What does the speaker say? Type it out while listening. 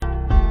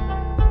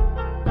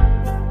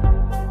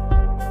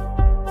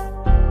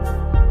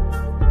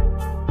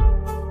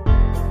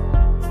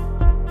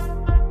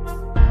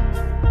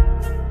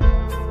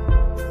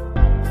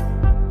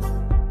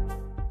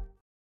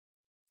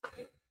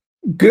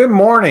Good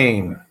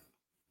morning.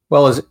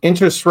 Well, as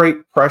interest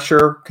rate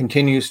pressure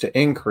continues to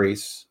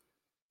increase,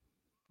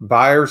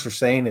 buyers are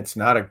saying it's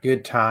not a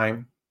good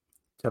time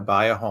to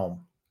buy a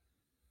home.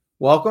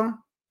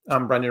 Welcome.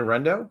 I'm Brendan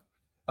Rendo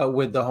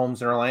with the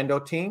Homes in Orlando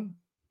team,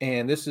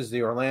 and this is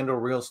the Orlando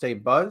Real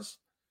Estate Buzz.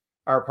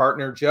 Our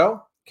partner,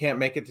 Joe, can't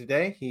make it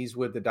today. He's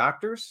with the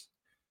doctors,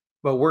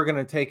 but we're going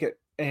to take it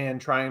and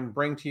try and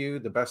bring to you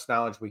the best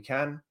knowledge we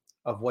can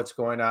of what's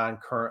going on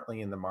currently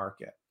in the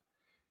market.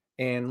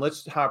 And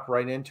let's hop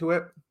right into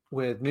it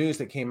with news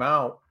that came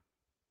out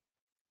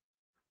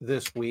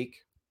this week.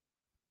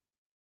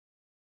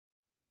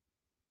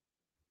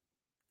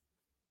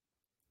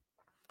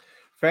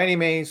 Fannie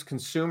Mae's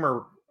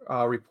consumer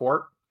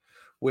report,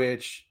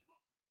 which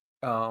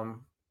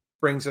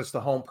brings us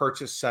the home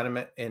purchase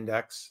sentiment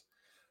index.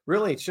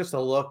 Really, it's just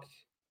a look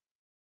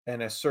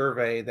and a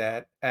survey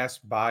that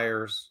asks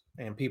buyers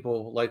and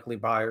people, likely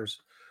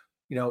buyers,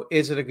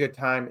 is it a good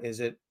time?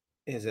 Is it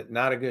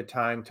not a good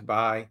time to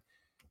buy?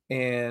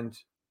 And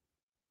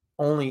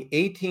only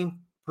 18%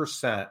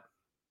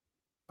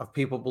 of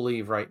people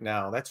believe right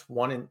now, that's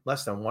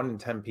less than 1 in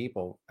 10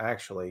 people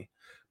actually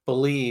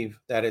believe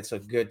that it's a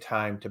good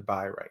time to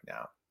buy right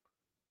now.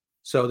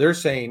 So they're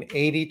saying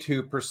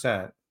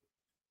 82%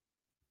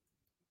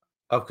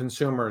 of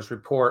consumers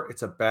report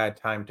it's a bad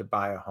time to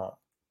buy a home.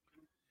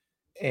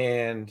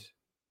 And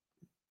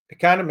it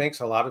kind of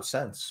makes a lot of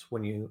sense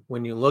when you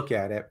look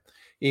at it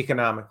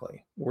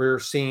economically. We're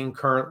seeing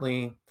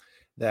currently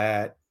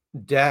that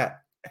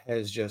debt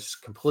has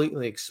just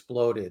completely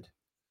exploded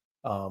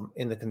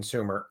in the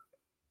consumer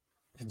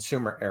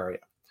area.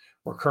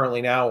 We're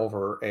currently now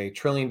over $1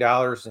 trillion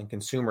in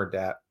consumer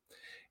debt.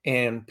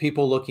 And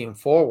people looking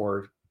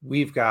forward,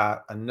 we've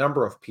got a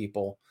number of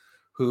people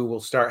who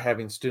will start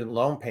having student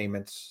loan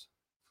payments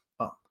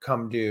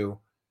come due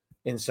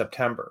in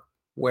September,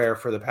 where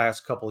for the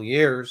past couple of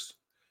years,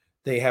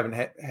 they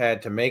haven't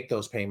had to make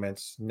those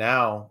payments.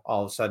 Now,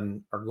 all of a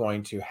sudden, are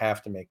going to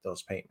have to make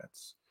those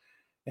payments.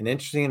 And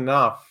interesting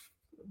enough,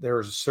 there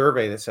was a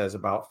survey that says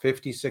about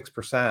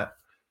 56%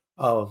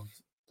 of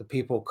the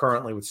people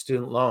currently with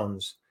student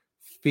loans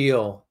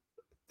feel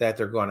that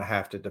they're going to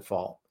have to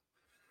default.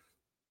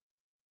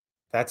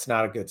 That's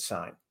not a good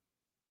sign.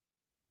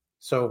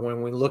 So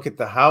when we look at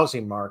the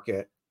housing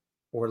market,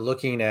 we're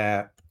looking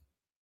at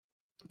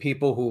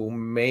people who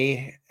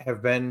may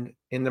have been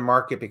in the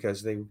market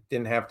because they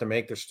didn't have to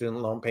make their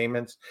student loan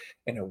payments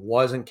and it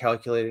wasn't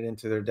calculated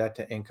into their debt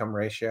to income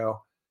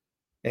ratio.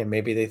 And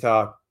maybe they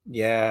thought,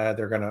 yeah,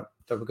 the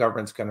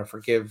government's going to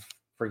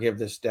forgive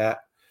this debt.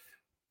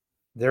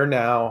 They're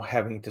now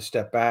having to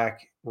step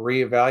back,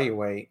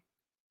 reevaluate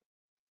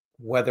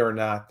whether or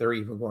not they're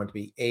even going to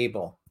be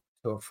able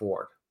to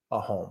afford a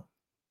home.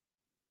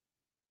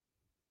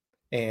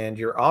 And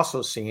you're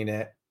also seeing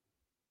it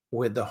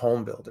with the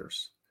home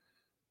builders.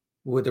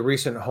 With the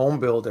recent home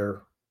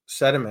builder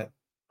sentiment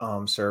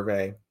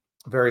survey,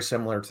 very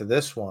similar to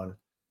this one,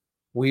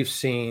 we've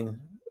seen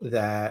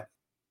that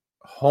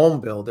home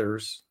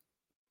builders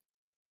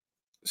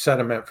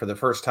sentiment for the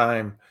first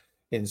time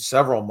in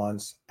several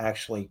months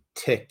actually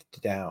ticked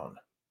down.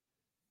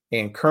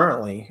 And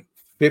currently,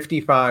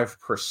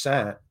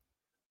 55%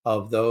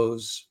 of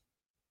those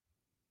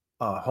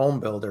home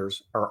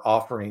builders are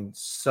offering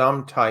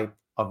some type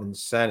of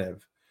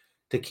incentive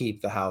to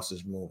keep the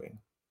houses moving.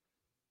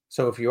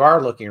 So if you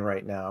are looking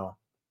right now,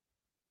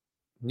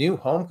 new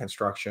home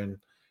construction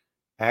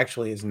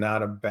actually is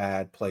not a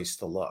bad place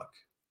to look.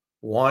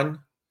 One,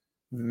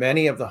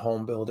 many of the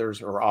home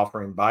builders are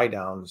offering buy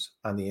downs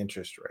on the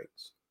interest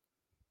rates.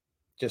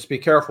 Just be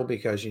careful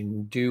because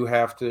you do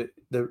have to,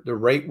 the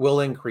rate will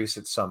increase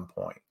at some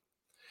point.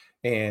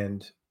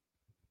 And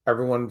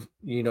everyone,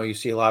 you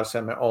see a lot of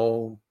sentiment,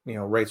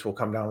 rates will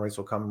come down, rates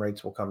will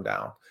come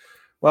down.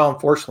 Well,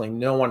 unfortunately,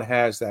 no one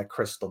has that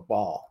crystal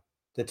ball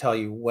to tell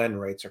you when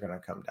rates are going to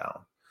come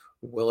down.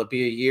 Will it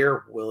be a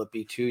year? Will it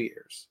be 2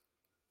 years?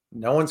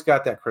 No one's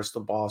got that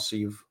crystal ball. So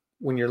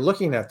when you're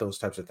looking at those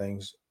types of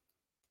things,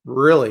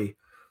 really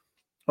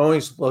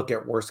always look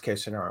at worst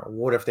case scenario.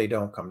 What if they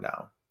don't come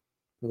down?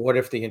 What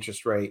if the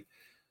interest rate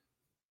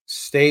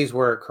stays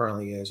where it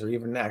currently is or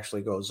even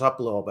actually goes up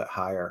a little bit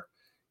higher?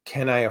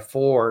 Can I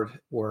afford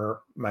where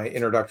my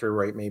introductory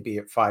rate may be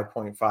at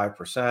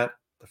 5.5%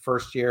 the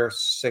first year,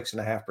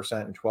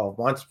 6.5% in 12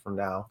 months from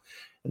now,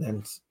 and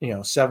then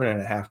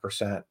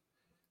 7.5%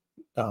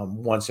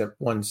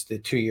 once the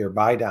 2-year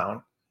buy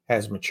down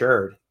has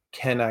matured?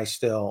 Can I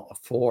still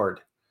afford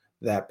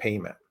that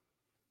payment?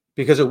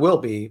 Because it will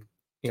be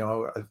a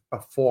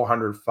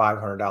 $400,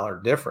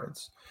 $500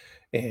 difference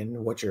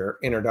in what your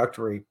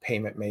introductory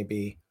payment may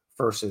be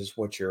versus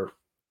what your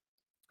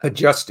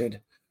adjusted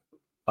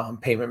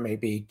payment may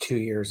be 2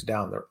 years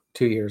down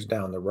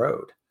the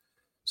road.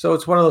 So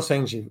it's one of those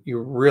things you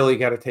really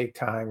got to take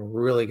time,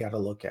 really got to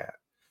look at.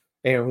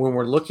 And when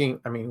we're looking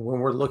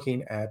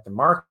at the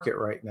market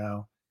right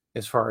now,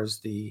 as far as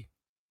the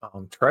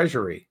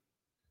Treasury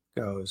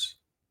goes,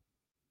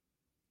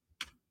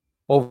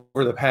 over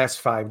the past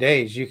 5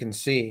 days, you can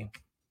see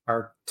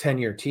our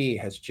 10-year T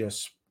has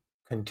just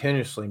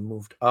continuously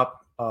moved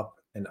up,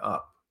 up, and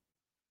up.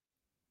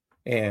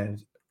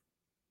 And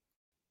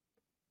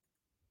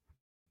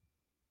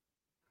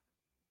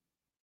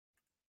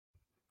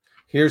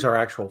here's our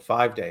actual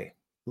 5-day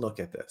look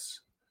at this.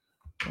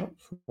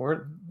 Oops,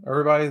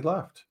 everybody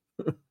left.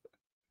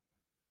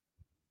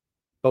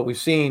 But we've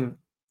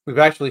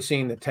actually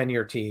seen the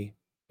 10-year T.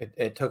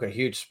 It took a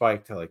huge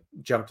spike to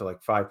jump to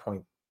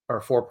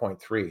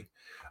 4.3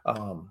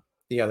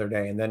 the other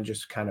day, and then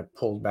just kind of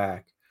pulled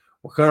back.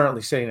 We're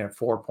currently sitting at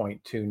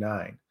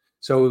 4.29.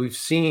 So we've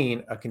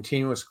seen a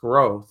continuous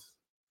growth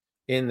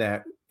in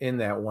that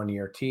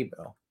 1-year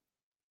T-bill.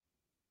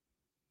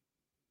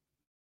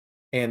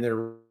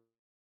 And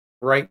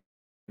right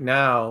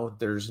now,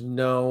 there's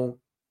no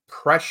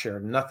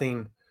pressure,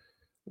 nothing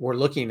we're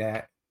looking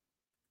at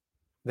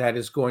that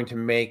is going to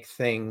make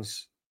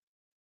things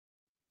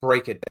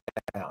break it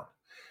down.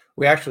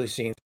 We actually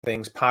seen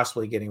things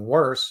possibly getting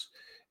worse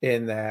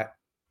in that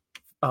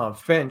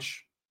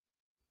Finch,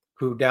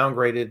 who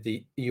downgraded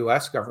the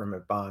U.S.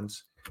 government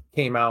bonds,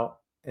 came out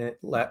and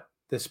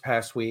this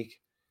past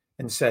week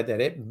and said that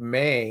it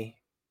may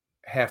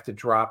have to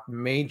drop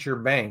major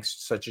banks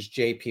such as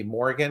J.P.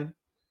 Morgan,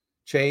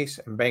 Chase,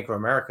 and Bank of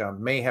America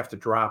may have to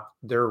drop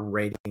their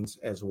ratings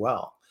as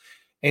well.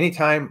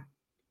 Anytime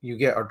you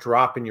get a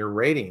drop in your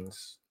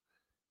ratings,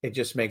 it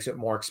just makes it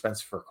more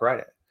expensive for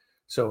credit.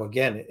 So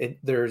again,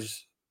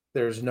 there's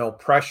no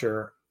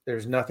pressure.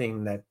 There's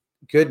nothing that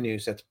good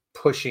news that's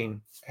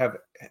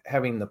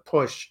having the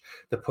push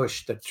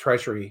the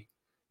Treasury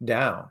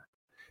down.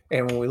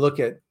 And when we look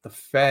at the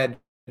Fed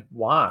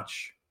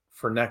watch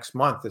for next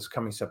month, this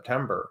coming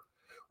September,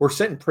 we're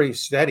sitting pretty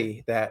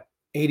steady that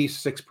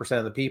 86%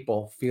 of the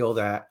people feel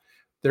that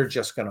they're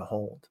just going to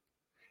hold.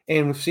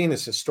 And we've seen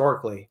this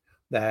historically,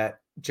 that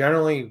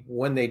generally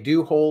when they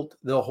do hold,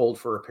 they'll hold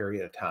for a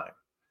period of time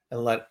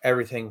and let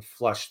everything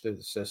flush through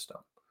the system.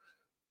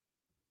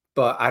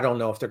 But I don't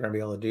know if they're going to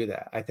be able to do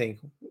that. I think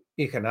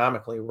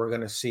economically, we're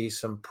going to see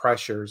some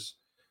pressures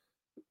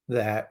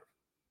that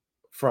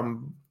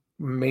from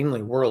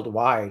mainly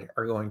worldwide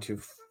are going to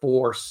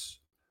force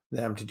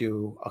them to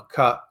do a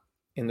cut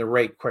in the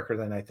rate quicker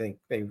than I think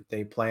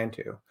they plan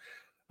to.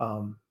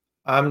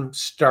 I'm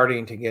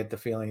starting to get the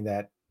feeling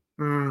that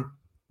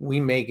we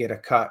may get a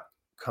cut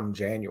come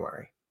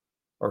January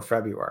or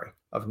February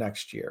of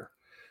next year,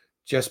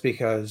 just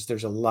because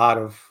there's a lot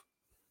of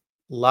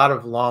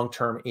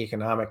long-term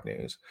economic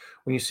news.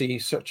 When you see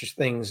such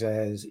things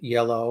as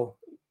Yellow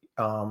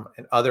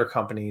and other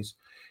companies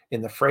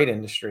in the freight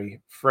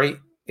industry, freight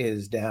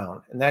is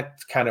down, and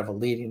that's kind of a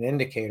leading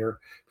indicator,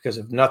 because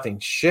if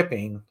nothing's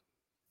shipping,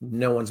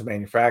 no one's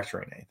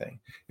manufacturing anything.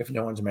 If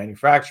no one's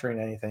manufacturing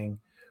anything,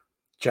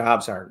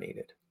 jobs aren't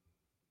needed.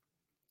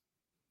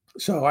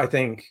 So I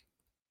think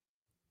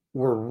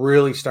we're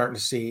really starting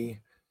to see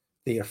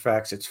the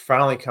effects. It's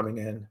finally coming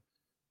in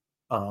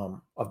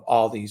of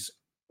all these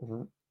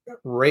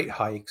rate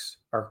hikes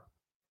are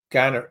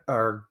going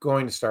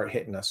to start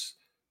hitting us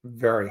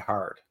very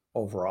hard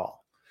overall.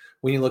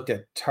 When you looked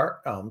at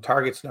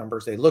Target's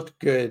numbers, they looked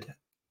good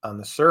on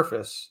the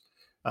surface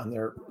on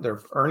their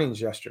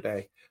earnings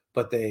yesterday,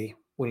 but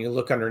when you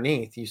look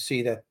underneath, you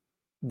see that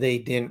they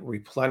didn't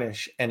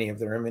replenish any of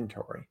their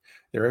inventory.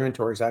 Their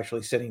inventory is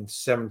actually sitting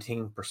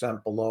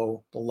 17%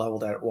 below the level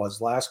that it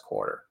was last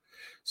quarter.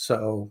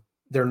 So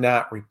they're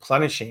not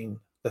replenishing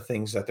the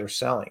things that they're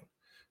selling.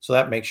 So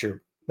that makes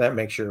your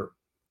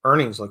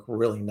earnings look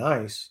really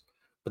nice.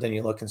 But then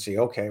you look and see,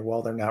 okay,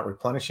 well, they're not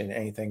replenishing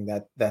anything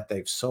that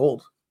they've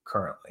sold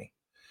currently.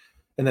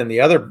 And then the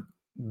other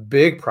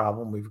big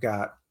problem we've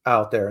got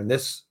out there, and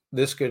this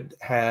could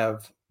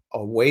have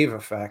a wave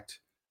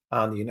effect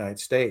on the United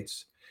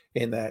States,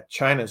 in that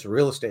China's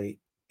real estate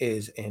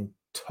is in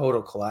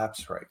total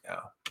collapse right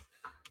now.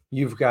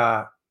 You've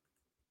got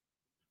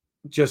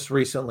just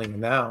recently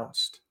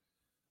announced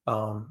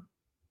Zhang,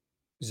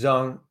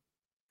 hope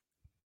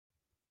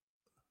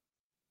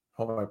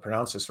I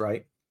pronounce this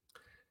right,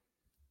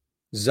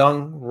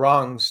 Zhang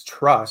Rong's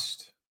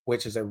trust,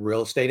 which is a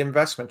real estate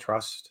investment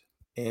trust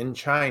in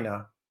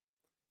China,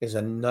 is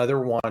another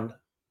one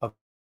of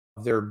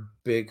their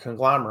big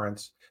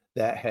conglomerates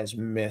that has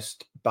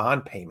missed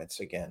bond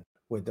payments again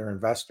with their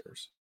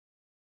investors.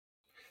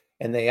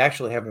 And they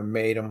actually haven't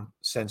made them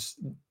since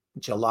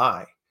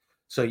July.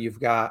 So you've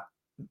got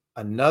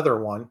another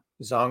one,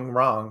 Zhang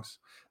Rong's,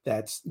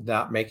 that's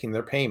not making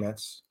their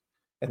payments.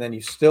 And then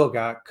you still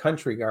got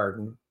Country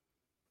Garden,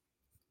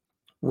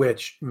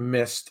 which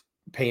missed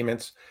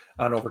payments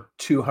on over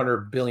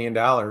 $200 billion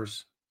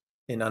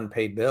in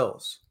unpaid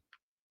bills.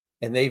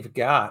 And they've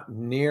got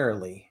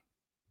nearly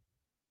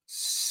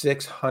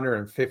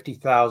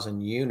 650,000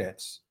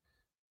 units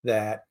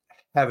that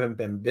haven't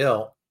been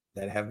built,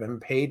 that have been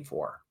paid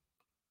for.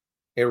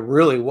 It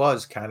really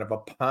was kind of a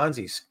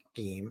Ponzi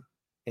scheme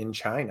in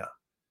China,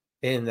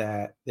 in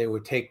that they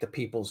would take the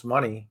people's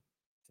money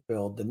to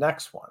build the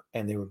next one,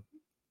 and they would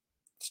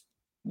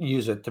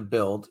use it to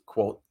build,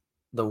 quote,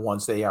 the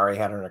ones they already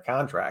had under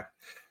contract.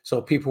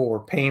 So people were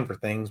paying for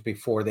things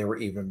before they were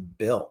even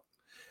built.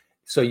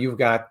 So you've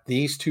got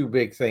these two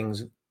big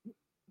things,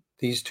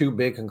 these two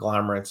big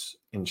conglomerates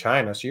in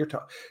China. So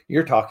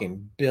you're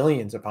talking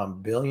billions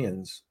upon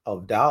billions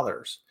of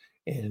dollars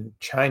in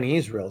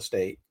Chinese real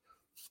estate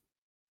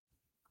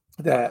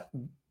that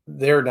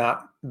they're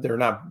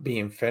not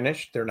being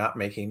finished. They're not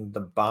making the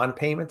bond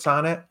payments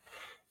on it.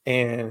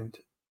 And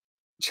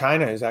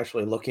China is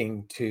actually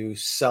looking to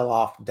sell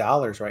off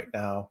dollars right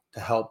now to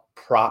help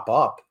prop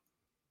up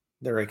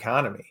their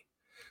economy.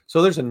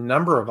 So there's a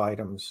number of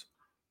items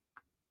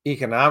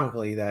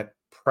economically that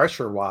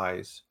pressure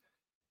wise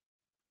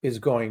is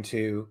going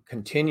to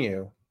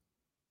continue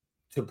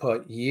to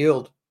put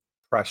yield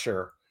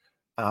pressure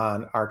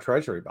on our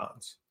treasury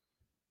bonds.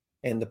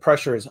 And the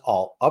pressure is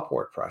all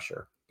upward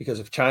pressure because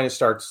if China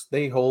starts,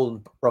 they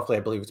hold roughly, I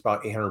believe it's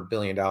about $800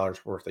 billion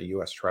worth of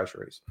US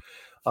treasuries.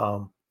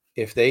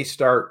 If they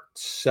start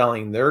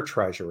selling their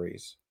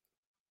treasuries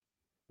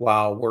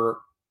while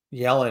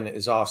Yellen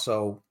is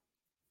also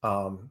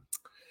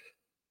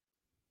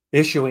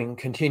issuing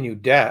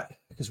continued debt,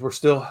 because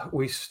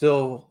they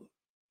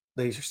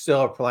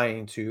still are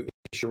planning to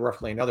issue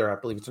roughly another, I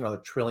believe it's another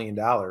 $1 trillion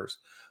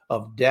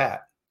of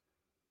debt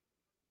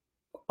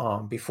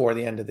before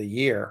the end of the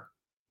year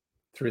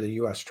through the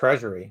US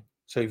Treasury.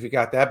 So if you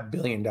got that $1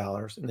 billion,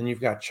 and then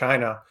you've got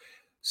China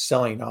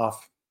selling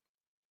off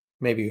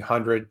maybe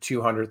 100,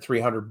 200,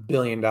 $300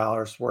 billion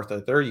worth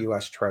of their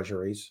US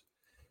Treasuries,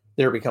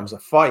 there becomes a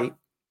fight,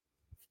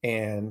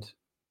 and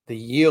the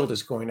yield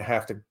is going to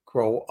have to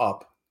grow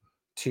up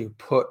to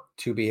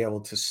be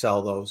able to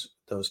sell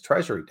those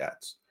treasury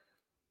debts,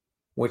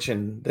 which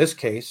in this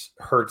case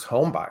hurts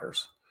home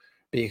buyers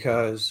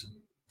because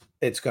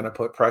it's going to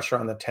put pressure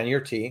on the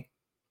 10-year T,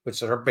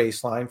 which is our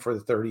baseline for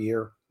the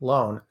 30-year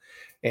loan.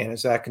 And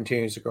as that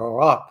continues to go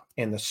up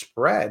and the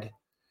spread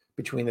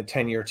between the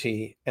 10-year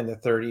T and the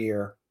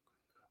 30-year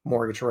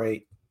mortgage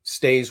rate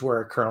stays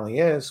where it currently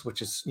is,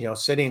 which is,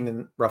 sitting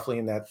in roughly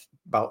in that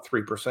about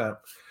 3%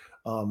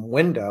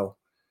 window,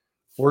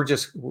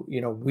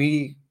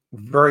 we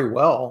very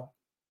well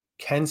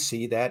can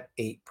see that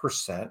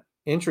 8%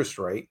 interest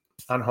rate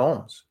on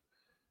homes.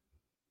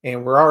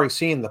 And we're already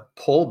seeing the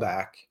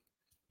pullback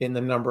in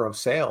the number of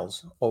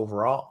sales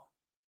overall.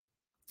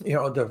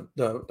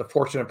 The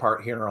fortunate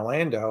part here in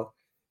Orlando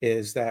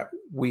is that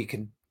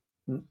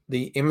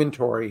the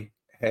inventory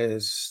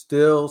has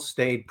still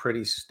stayed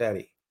pretty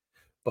steady,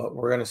 but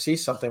we're going to see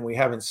something we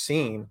haven't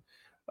seen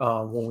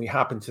when we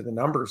hop into the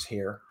numbers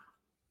here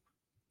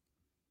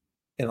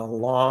in a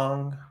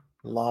long,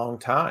 long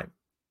time.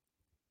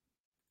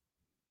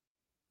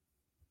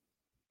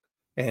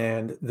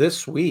 And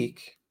this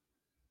week,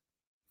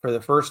 for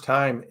the first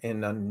time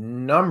in a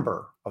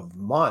number of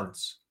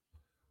months,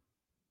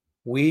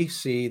 we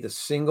see the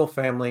single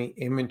family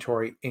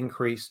inventory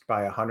increased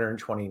by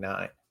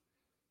 129.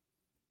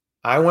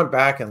 I went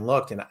back and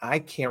looked, and I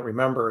can't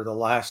remember the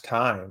last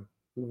time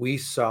we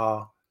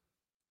saw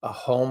a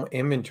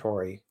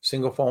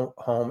single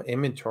home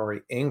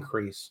inventory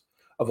increase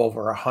of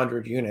over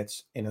 100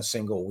 units in a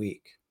single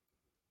week.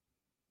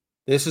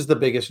 This is the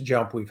biggest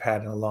jump we've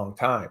had in a long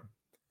time.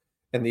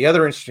 And the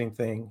other interesting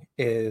thing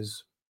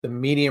is the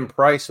median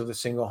price of the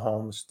single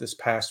homes this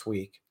past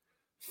week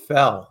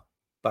fell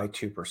by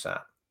 2%.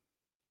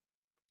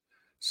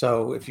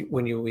 So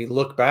we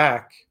look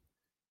back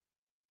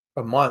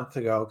a month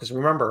ago, because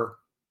remember,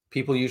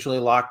 people usually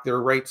lock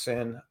their rates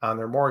in on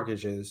their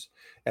mortgages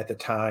at the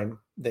time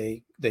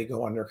they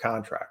go under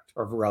contract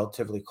or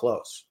relatively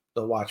close.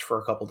 They'll watch for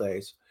a couple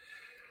days.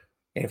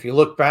 And if you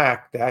look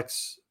back,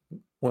 that's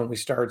when we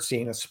started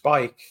seeing a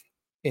spike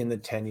in the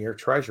 10-year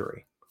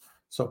treasury.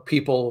 So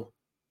people,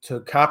 to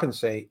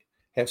compensate,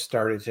 have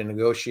started to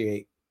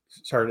negotiate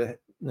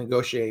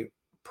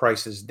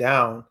prices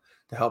down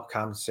to help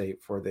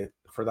compensate for the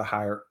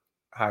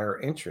higher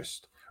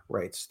interest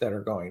rates that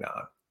are going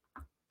on.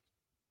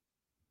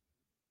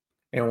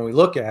 And when we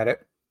look at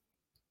it,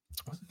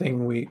 the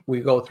thing we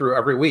go through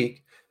every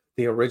week,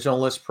 the original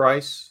list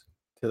price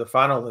to the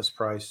final list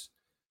price,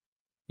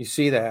 you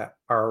see that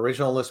our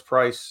original list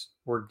price,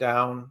 we're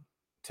down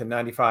to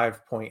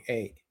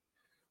 95.8.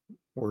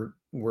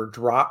 We've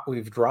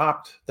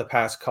dropped the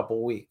past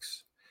couple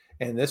weeks,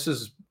 and this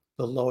is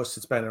the lowest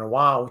it's been in a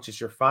while, which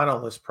is your final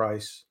list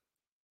price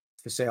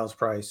to sales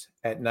price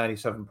at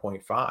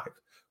 97.5.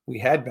 We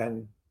had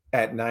been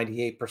at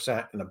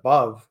 98% and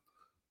above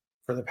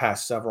for the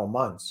past several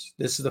months.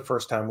 This is the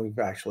first time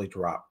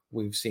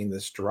we've seen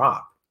this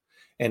drop.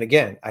 And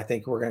again, I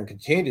think we're going to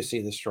continue to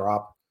see this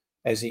drop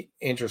as the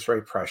interest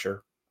rate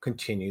pressure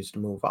continues to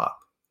move up.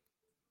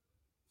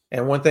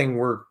 And one thing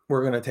we're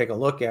going to take a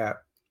look at,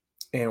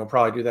 and we'll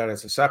probably do that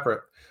as a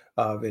separate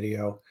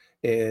video,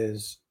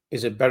 is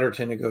it better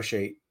to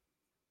negotiate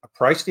a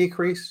price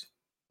decrease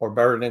or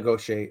better to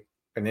negotiate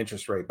an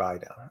interest rate buy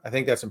down? I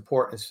think that's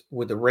important.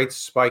 With the rates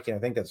spiking, I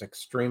think that's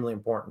extremely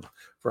important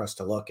for us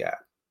to look at.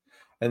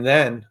 And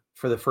then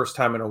for the first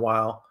time in a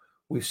while,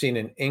 we've seen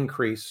an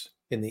increase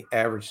in the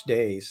average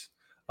days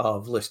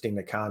of listing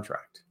the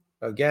contract.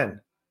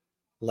 Again,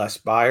 less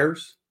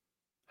buyers,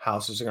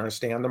 houses are going to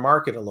stay on the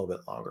market a little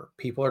bit longer.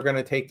 People are going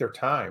to take their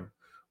time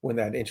when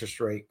that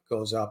interest rate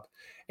goes up.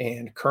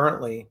 And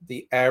currently,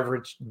 the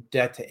average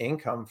debt to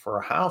income for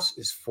a house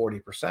is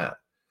 40%,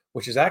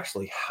 which is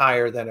actually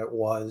higher than it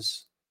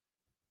was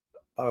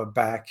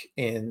back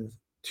in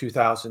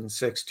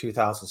 2006,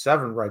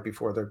 2007, right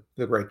before the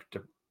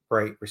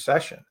Great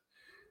Recession.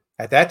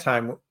 At that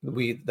time,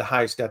 the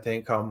highest debt to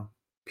income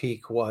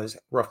peak was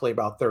roughly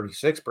about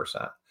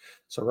 36%.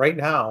 So right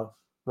now,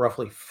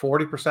 roughly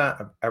 40%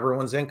 of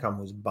everyone's income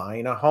who's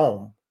buying a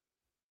home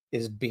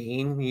is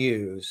being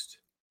used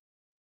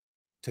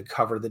to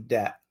cover the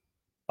debt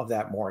of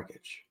that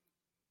mortgage.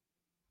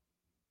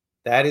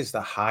 That is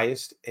the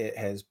highest it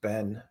has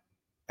been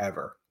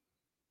ever.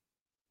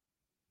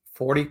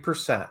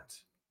 40%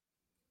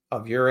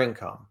 of your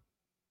income,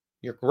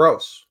 your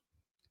gross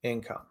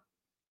income,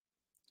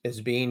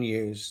 is being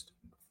used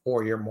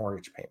for your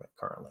mortgage payment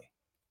currently,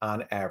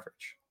 on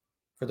average,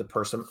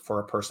 for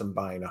a person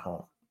buying a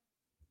home.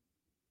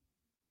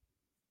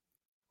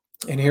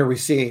 And here we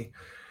see,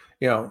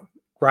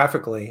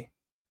 graphically,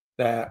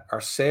 that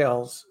our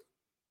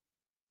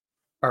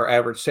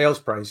average sales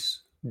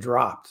price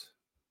dropped.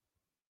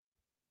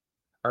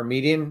 Our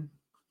median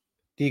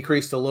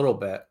decreased a little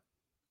bit.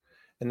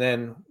 And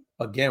then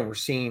again, we're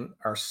seeing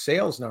our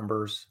sales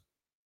numbers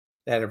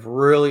that have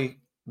really,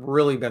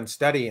 really been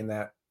steady in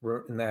that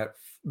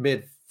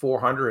mid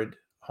 400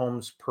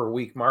 homes per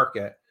week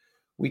market.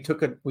 We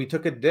took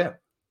a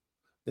dip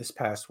this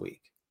past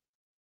week.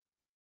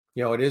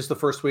 It is the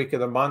first week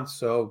of the month,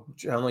 so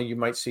generally you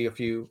might see a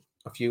few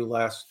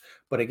less.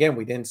 But again,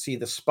 we didn't see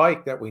the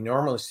spike that we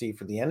normally see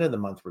for the end of the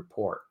month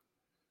report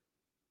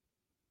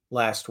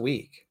last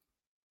week.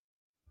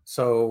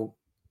 So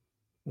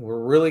we're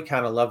really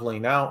kind of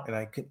leveling out, and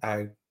I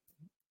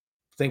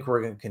think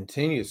we're going to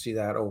continue to see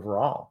that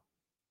overall.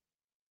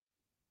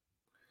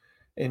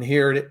 And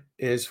here it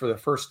is for the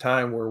first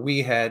time where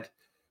we had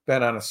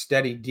been on a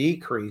steady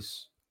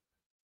decrease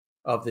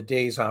of the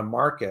days on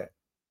market.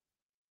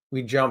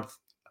 We jumped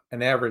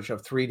an average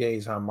of 3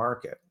 days on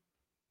market.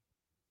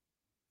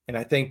 And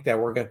I think that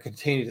we're going to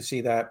continue to see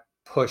that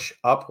push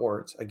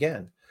upwards.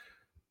 Again,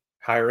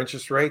 higher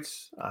interest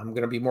rates, I'm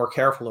going to be more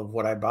careful of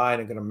what I buy,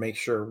 and I'm going to make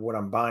sure what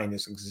I'm buying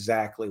is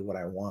exactly what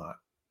I want.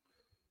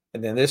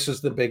 And then this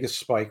is the biggest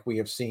spike we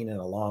have seen in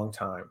a long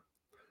time.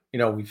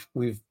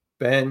 We've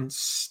been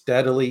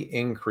steadily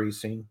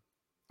increasing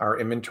our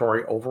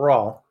inventory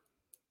overall.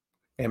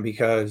 And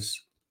because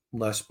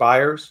less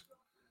buyers,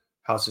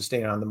 houses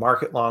staying on the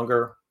market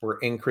longer, we're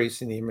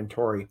increasing the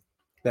inventory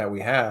that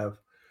we have.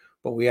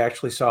 But we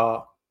actually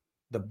saw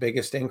the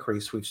biggest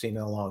increase we've seen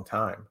in a long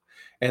time.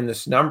 And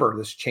this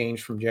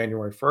change from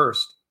January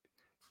 1st,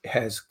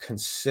 has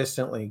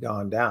consistently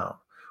gone down.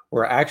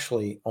 We're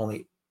actually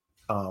only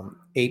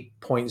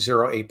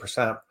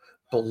 8.08%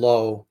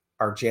 below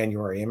our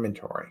January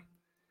inventory.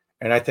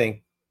 And I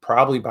think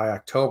probably by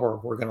October,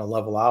 we're going to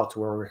level out to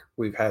where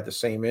we've had the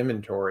same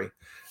inventory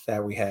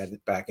that we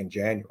had back in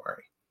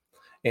January.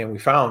 And we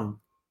found,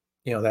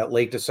 that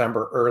late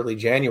December, early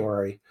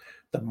January,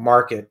 the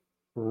market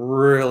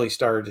really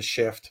started to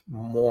shift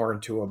more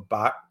into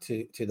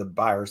to the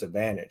buyer's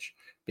advantage,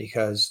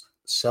 because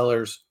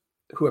sellers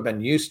who have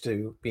been used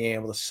to being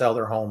able to sell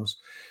their homes,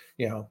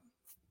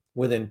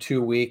 within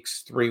 2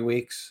 weeks, 3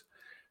 weeks,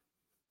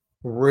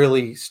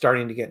 really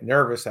starting to get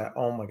nervous that,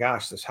 oh my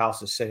gosh, this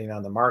house is sitting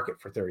on the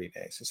market for 30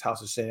 days. This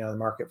house is sitting on the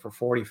market for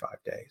 45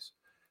 days.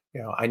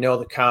 I know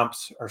the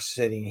comps are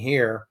sitting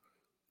here,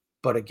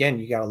 but again,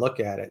 you got to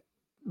look at it.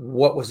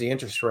 What was the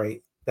interest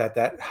rate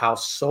that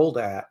house sold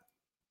at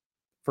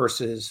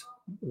versus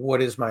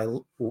what is my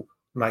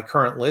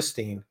current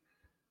listing?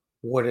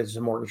 What is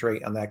the mortgage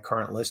rate on that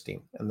current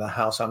listing and the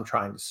house I'm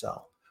trying to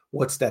sell?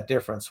 What's that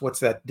difference?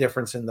 What's that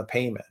difference in the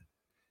payment?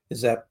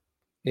 If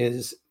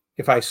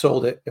I had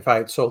sold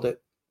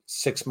it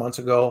 6 months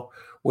ago,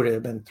 would it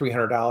have been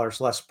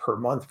 $300 less per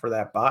month for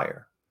that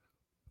buyer?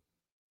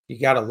 We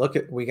got to look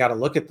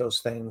at those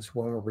things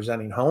when we're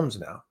presenting homes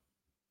now.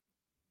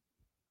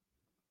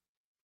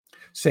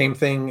 Same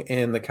thing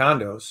in the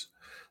condos.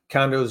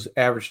 Condos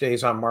average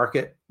days on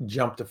market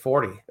jumped to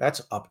 40.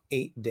 That's up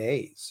 8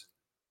 days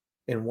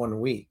in 1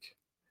 week.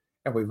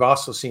 And we've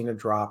also seen a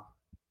drop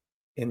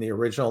in the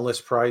original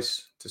list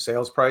price to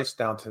sales price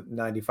down to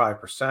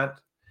 95%.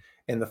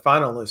 And the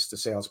final list to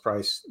sales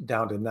price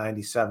down to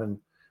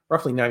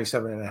roughly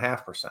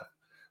 97.5%.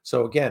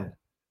 So again,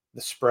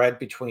 the spread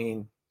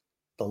between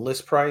the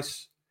list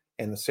price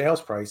and the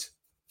sales price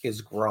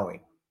is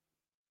growing.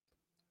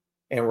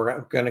 And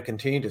we're going to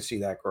continue to see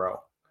that grow.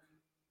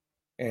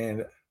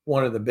 And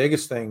one of the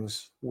biggest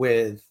things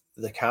with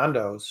the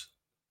condos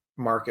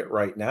market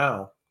right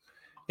now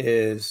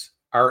is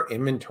our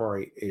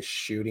inventory is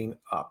shooting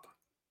up.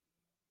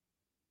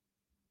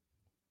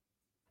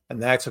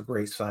 And that's a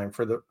great sign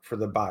for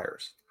the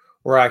buyers.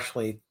 We're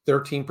actually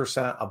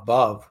 13%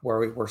 above where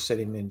we were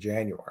sitting in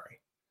January.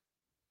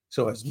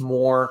 So as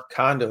more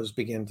condos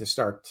begin to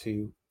start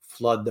to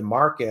flood the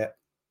market,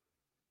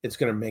 it's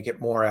going to make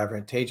it more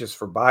advantageous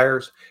for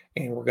buyers.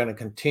 And we're going to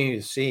continue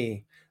to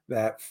see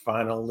that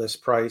final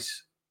list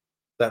price,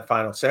 that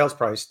final sales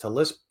price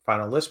to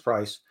final list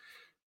price,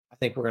 I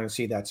think we're going to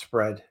see that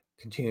spread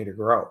continue to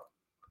grow.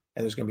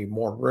 And there's going to be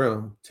more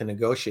room to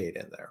negotiate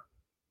in there.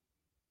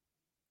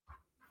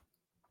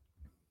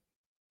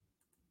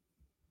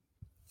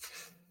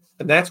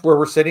 And that's where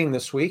we're sitting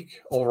this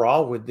week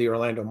overall with the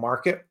Orlando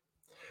market.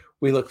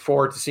 We look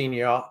forward to seeing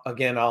you all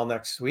again all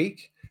next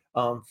week.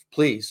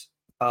 Please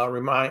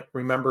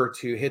remember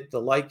to hit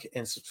the like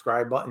and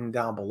subscribe button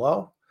down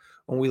below.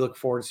 And we look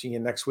forward to seeing you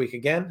next week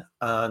again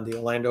on the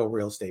Orlando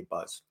Real Estate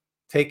Buzz.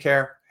 Take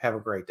care. Have a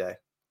great day.